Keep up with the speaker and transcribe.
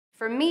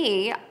For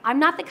me, I'm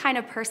not the kind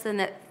of person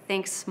that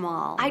thinks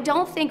small. I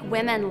don't think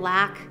women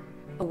lack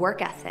a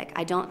work ethic.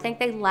 I don't think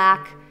they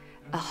lack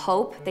a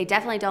hope. They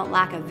definitely don't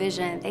lack a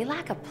vision. They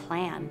lack a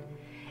plan.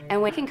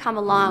 And we can come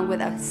along with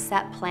a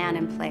set plan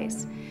in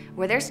place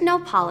where there's no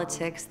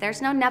politics,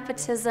 there's no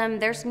nepotism,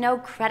 there's no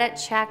credit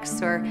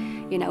checks or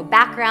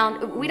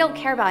background. We don't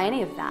care about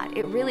any of that.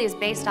 It really is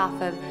based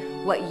off of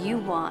what you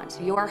want,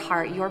 your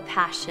heart, your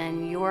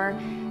passion,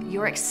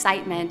 your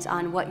excitement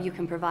on what you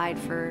can provide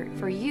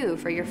for you,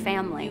 for your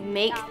family. You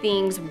make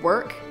things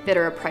work that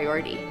are a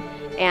priority.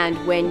 And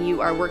when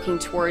you are working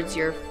towards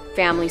your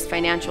family's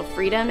financial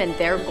freedom and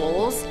their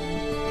goals,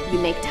 you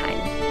make time.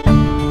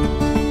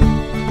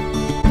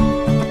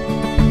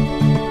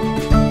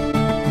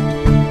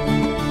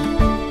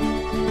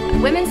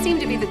 Women seem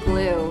to be the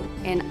glue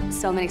in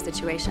so many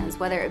situations,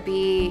 whether it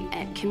be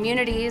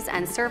communities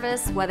and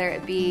service, whether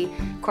it be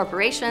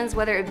corporations,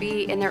 whether it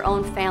be in their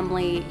own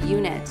family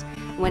unit.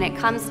 When it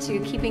comes to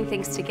keeping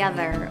things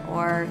together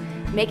or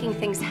making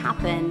things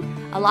happen,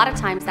 a lot of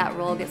times that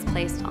role gets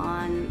placed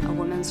on a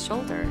woman's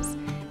shoulders.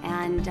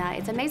 And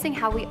it's amazing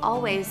how we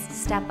always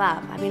step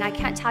up. I mean, I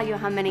can't tell you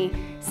how many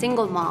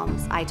single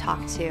moms I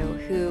talk to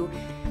who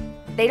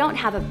they don't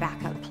have a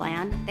backup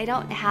plan. They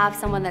don't have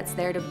someone that's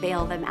there to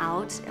bail them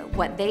out.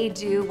 What they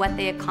do, what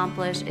they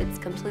accomplish, it's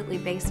completely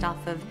based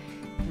off of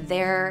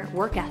their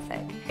work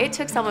ethic. It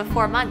took someone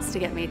 4 months to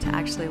get me to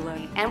actually look.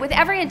 And with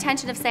every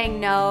intention of saying,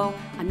 no,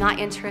 I'm not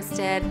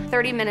interested,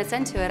 30 minutes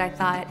into it, I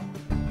thought,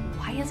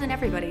 why isn't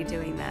everybody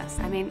doing this?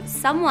 I mean,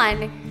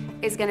 someone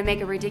is gonna make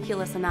a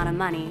ridiculous amount of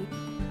money.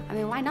 I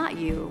mean, why not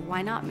you?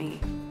 Why not me?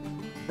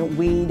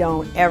 We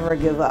don't ever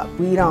give up.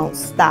 We don't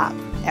stop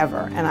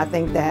ever. And I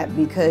think that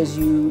because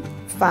you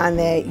find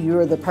that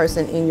you're the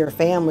person in your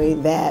family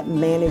that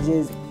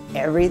manages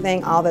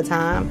everything all the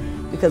time,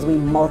 because we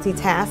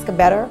multitask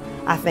better,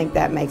 I think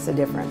that makes a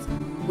difference.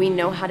 We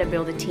know how to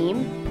build a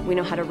team. We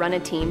know how to run a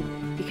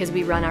team because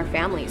we run our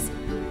families.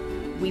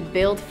 We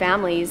build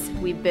families.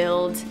 We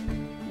build,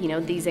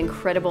 these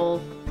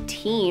incredible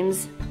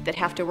teams that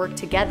have to work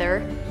together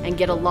and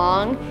get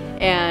along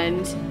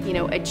and,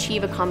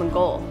 achieve a common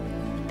goal.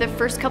 The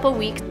first couple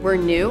weeks were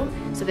new,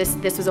 so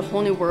this was a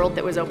whole new world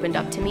that was opened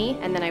up to me,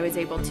 and then I was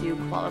able to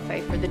qualify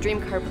for the Dream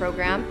Car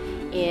program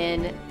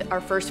in our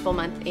first full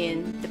month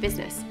in the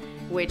business,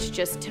 which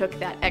just took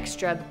that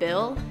extra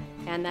bill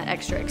and that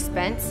extra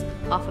expense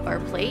off of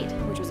our plate,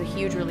 which was a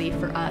huge relief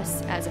for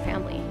us as a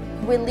family.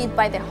 We lead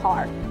by the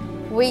heart.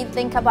 We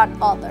think about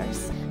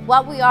others.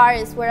 What we are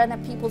is we're in a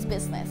people's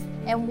business.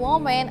 And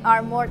women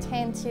are more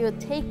tend to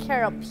take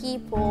care of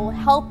people,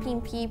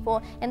 helping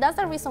people, and that's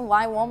the reason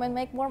why women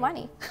make more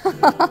money.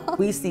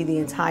 We see the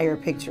entire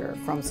picture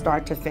from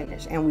start to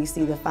finish, and we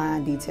see the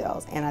fine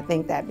details. And I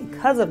think that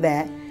because of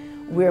that,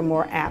 we're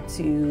more apt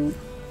to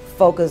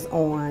focus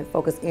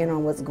in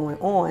on what's going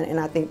on. And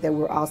I think that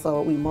we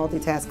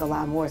multitask a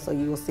lot more, so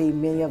you will see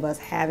many of us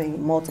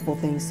having multiple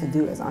things to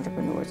do as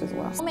entrepreneurs as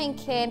well. Women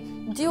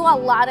can do a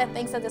lot of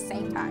things at the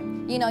same time.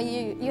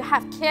 You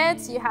have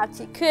kids, you have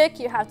to cook,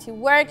 you have to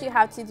work, you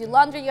have to do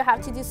laundry, you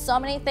have to do so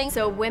many things.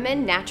 So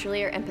women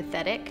naturally are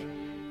empathetic,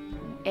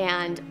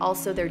 and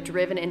also they're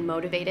driven and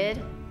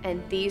motivated,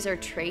 and these are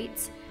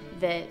traits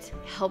that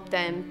help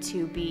them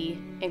to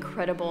be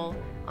incredible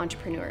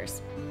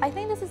entrepreneurs. I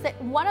think this is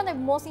one of the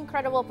most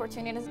incredible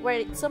opportunities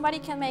where somebody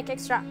can make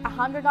extra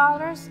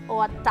 $100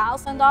 or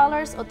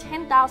 $1,000 or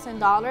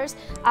 $10,000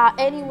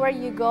 anywhere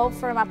you go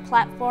from a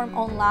platform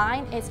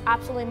online. It's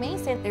absolutely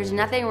amazing. There's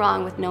nothing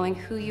wrong with knowing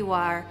who you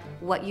are,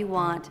 what you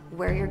want,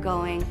 where you're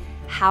going,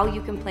 how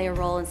you can play a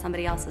role in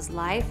somebody else's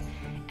life,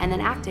 and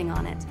then acting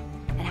on it.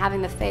 And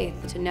having the faith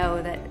to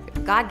know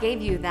that God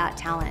gave you that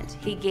talent.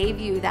 He gave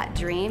you that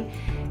dream.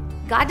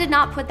 God did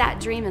not put that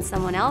dream in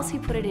someone else, He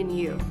put it in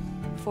you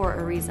for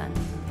a reason.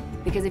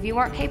 Because if you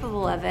weren't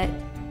capable of it,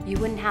 you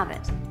wouldn't have it,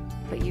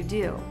 but you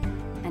do.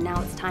 And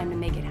now it's time to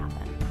make it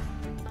happen.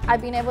 I've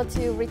been able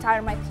to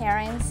retire my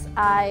parents.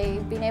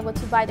 I've been able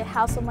to buy the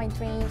house of my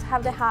dreams,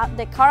 have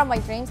the car of my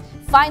dreams,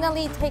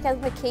 finally take a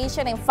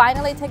vacation, and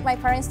finally take my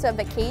parents to a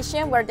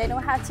vacation where they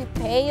don't have to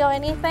pay or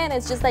anything.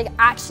 It's just like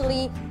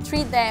actually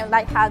treat them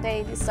like how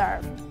they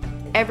deserve.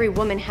 Every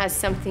woman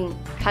has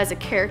a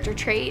character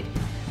trait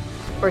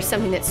or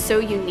something that's so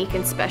unique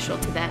and special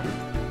to them.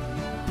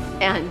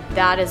 And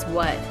that is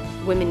what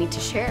women need to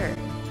share.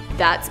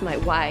 That's my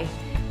why,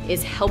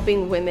 is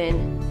helping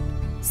women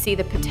see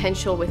the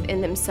potential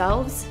within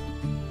themselves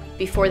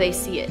before they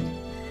see it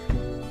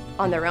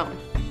on their own,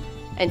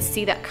 and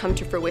see that come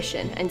to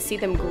fruition, and see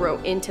them grow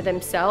into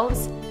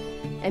themselves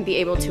and be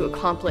able to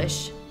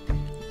accomplish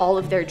all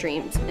of their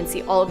dreams and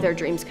see all of their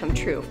dreams come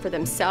true for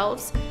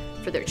themselves,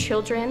 for their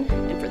children,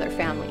 and for their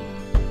family.